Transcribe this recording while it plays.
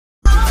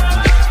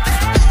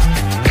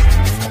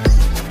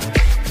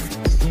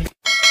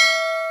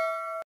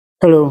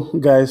Hello,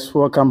 guys.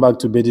 Welcome back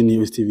to Bedi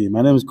News TV.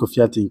 My name is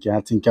Kofi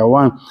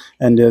Atinka1,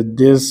 and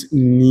this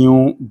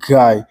new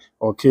guy,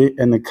 okay,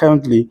 and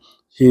currently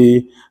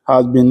he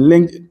has been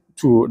linked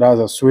to that's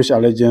a Swiss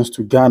allegiance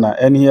to Ghana,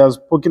 and he has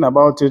spoken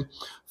about it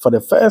for the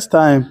first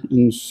time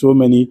in so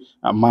many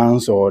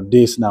months or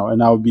days now,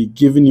 and I'll be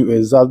giving you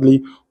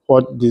exactly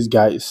what this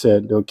guy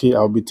said. Okay,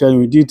 I'll be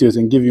telling you details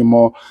and give you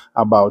more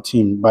about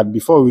him. But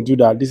before we do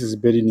that, this is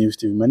Bedi News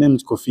TV. My name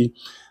is Kofi.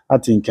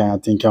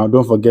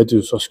 Don't forget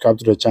to subscribe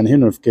to the channel, hit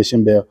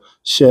notification bell,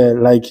 share,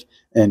 like,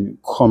 and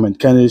comment.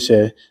 Kindly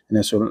share and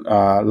also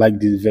like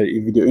this very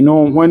video. You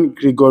know, when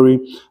Gregory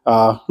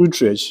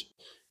Wüthrich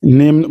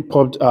name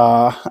popped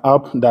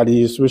up that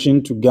he is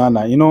switching to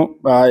Ghana. You know,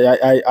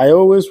 I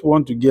always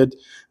want to get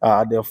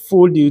the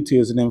full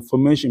details and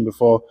information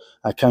before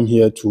I come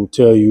here to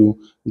tell you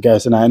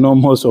guys. And I know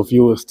most of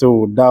you will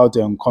still doubt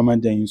and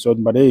comment and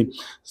insult, but hey,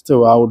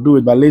 still I will do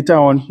it. But later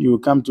on, you will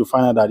come to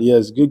find out that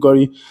yes,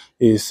 Gregory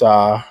is he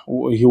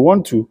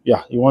want to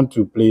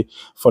play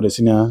for the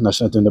senior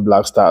national team, the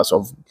Black Stars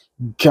of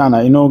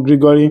Ghana. You know,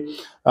 Gregory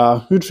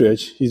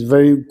Wüthrich, he's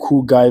very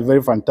cool guy,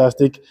 very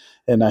fantastic,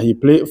 and he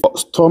played for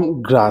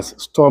Storm Grass.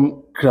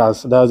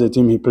 That's the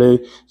team he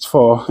played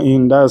for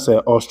in that's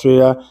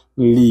Australia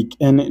League.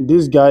 And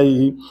this guy,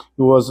 he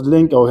was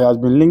linked or he has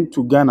been linked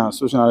to Ghana,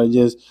 social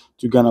allegiance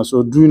to Ghana.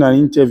 So during an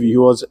interview, he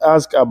was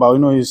asked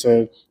about his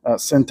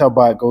centre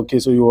back. Okay,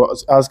 so he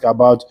was asked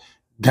about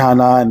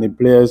Ghana and the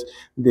players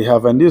they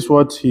have. And this is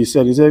what he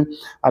said. He said,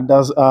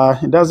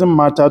 it doesn't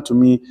matter to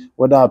me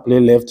whether I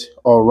play left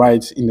or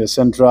right in the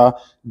central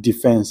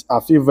defense. I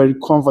feel very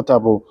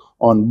comfortable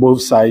on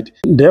both sides.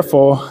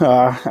 Therefore,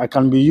 I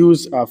can be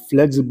used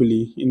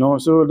flexibly, you know.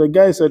 So the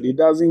guy said he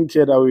doesn't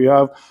care that we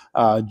have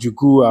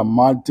Jugu,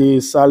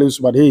 Mate, Salis,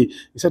 but hey,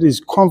 he said he's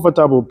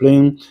comfortable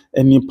playing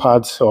any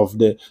part of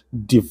the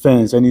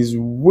defense and he's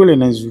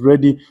willing and he's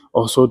ready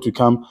also to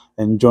come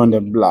and join the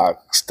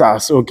Black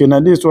Stars. Okay, now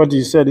this is what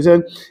he said. He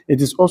said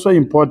it is also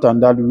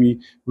important that we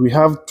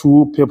have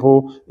two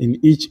people in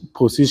each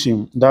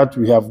position, that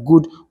we have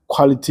good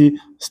quality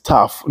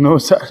staff. You know,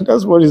 so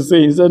that's what he's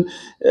saying. He said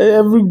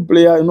every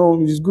player, you know,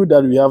 it's good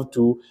that we have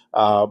two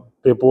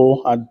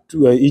people at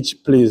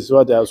each place.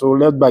 So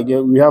left back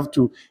we have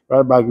to,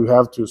 right back we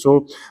have to.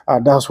 So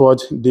that's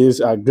what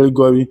this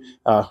Gregory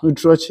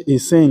Wüthrich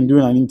is saying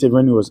during an interview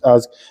when he was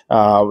asked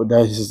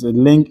that is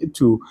linked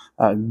to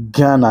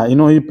Ghana. You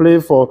know, he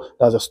played for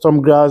that's a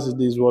Stormgrass.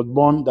 This was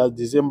born that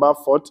December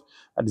 4th,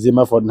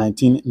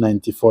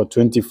 1994,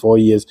 24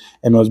 years,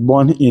 and was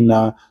born in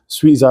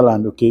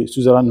Switzerland. Okay,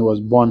 Switzerland. He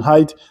was born.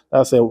 Height,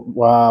 that's a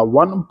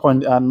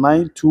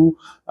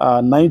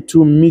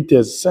 1.92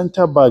 meters.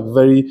 Center back,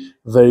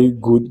 very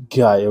good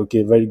guy.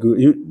 Okay, very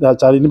good.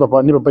 That's ni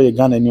papa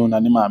Ghana ni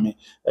ona ni mami.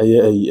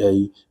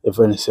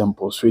 Very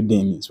simple.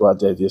 Sweden is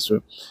what it is.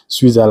 So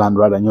Switzerland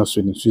rather than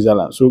Sweden.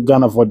 Switzerland. So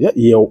Ghana for the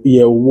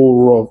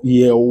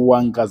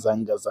one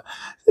Gazangaza.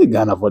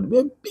 Ghana for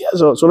the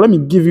so let me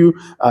give you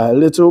a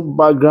little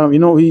background. You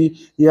know, he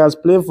has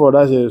played for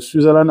that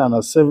Switzerland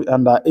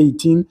under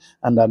 18,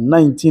 under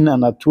 19,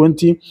 under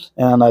 20,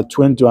 and under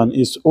 21.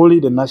 It's only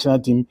the national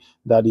team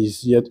that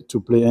is yet to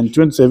play. And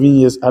 27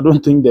 years, I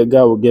don't think the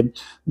guy will get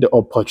the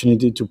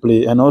opportunity to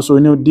play. And also,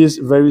 you know, this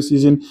very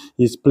season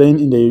he's playing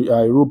in the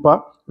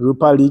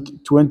Europa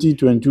League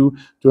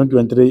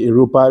 2022-2023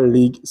 Europa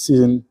League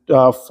season.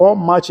 4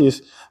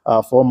 matches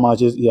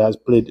he has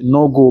played.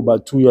 No goal,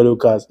 but 2 yellow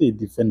cards. He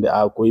defended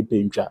Akoi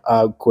Pencha.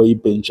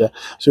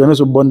 So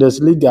also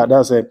Bundesliga,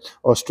 that's a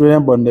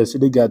Australian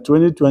Bundesliga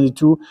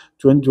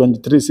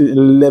 2022-2023 season.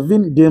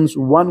 11 games,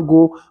 1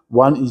 goal,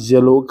 1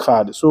 yellow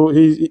card. So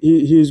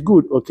he's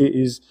good. Okay,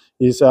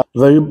 he's a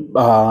very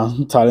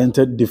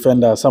talented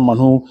defender. Someone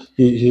who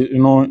you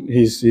know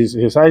his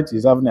height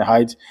is having a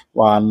height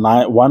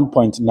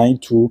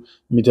 1.92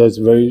 meters,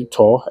 very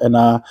tall.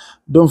 And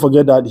don't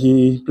forget that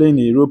he played in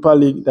the Europa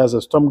League. That's a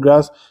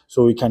Stormgrass.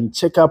 So we can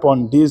check up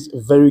on this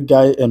very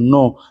guy and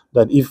know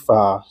that if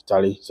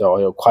Charlie, so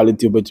your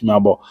quality but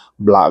about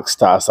Black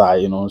Stars are,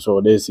 you know.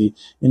 So they see,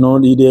 you know,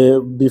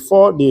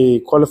 before they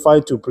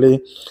qualified to play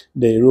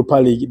the Europa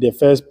League, the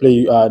first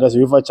play that's the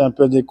UEFA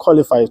Champions, they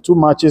qualified 2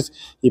 matches.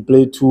 He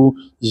played 2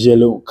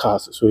 yellow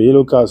cards. So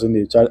yellow cards in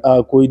the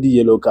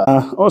yellow card.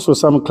 Also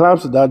some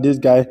clubs that this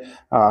guy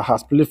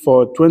has played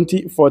for: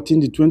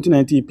 2014 to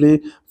 2019 he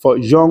played for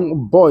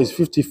Young Boys,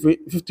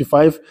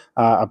 55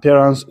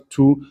 appearance,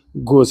 2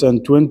 goals,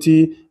 and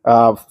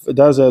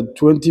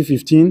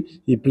 2015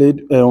 he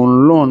played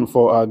on loan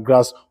for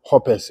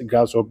Grasshoppers,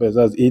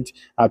 that's 8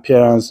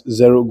 appearance,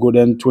 0 goal.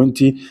 And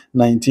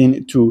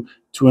 2019 to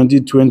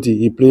 2020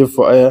 he played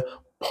for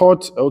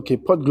Port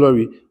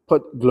Glory,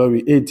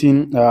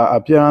 18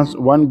 appearance,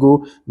 1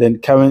 goal. Then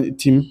current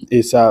team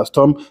is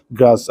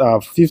Stormgrass,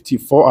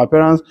 54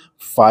 appearance,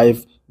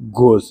 5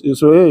 goals.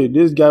 So hey,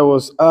 this guy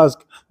was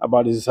asked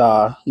about his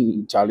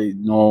Charlie,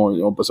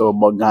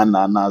 about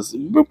Ghana,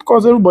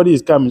 because everybody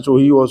is coming, so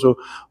he also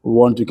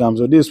want to come.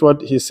 So this is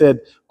what he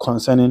said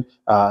concerning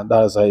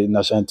that's a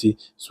nationality.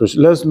 So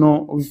let's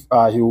know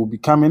if he will be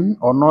coming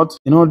or not.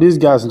 You know, these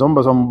guys, some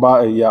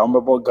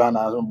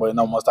Ghana, somebody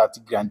now must start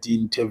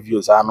granting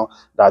interviews. I know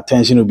the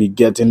attention will be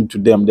getting to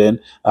them, then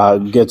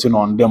getting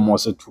on them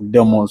also to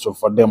them also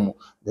for them.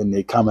 Then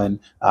they come and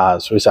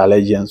social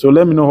legends. So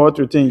let me know what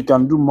you think. You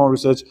can do more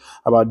research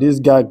about this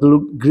guy,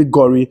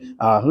 Gregory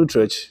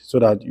Wüthrich, so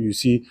that you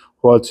see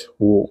what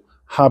will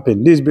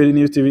happen. This is Breaking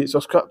News TV.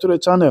 Subscribe to the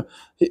channel,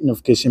 hit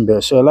notification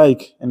bell, share,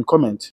 like, and comment.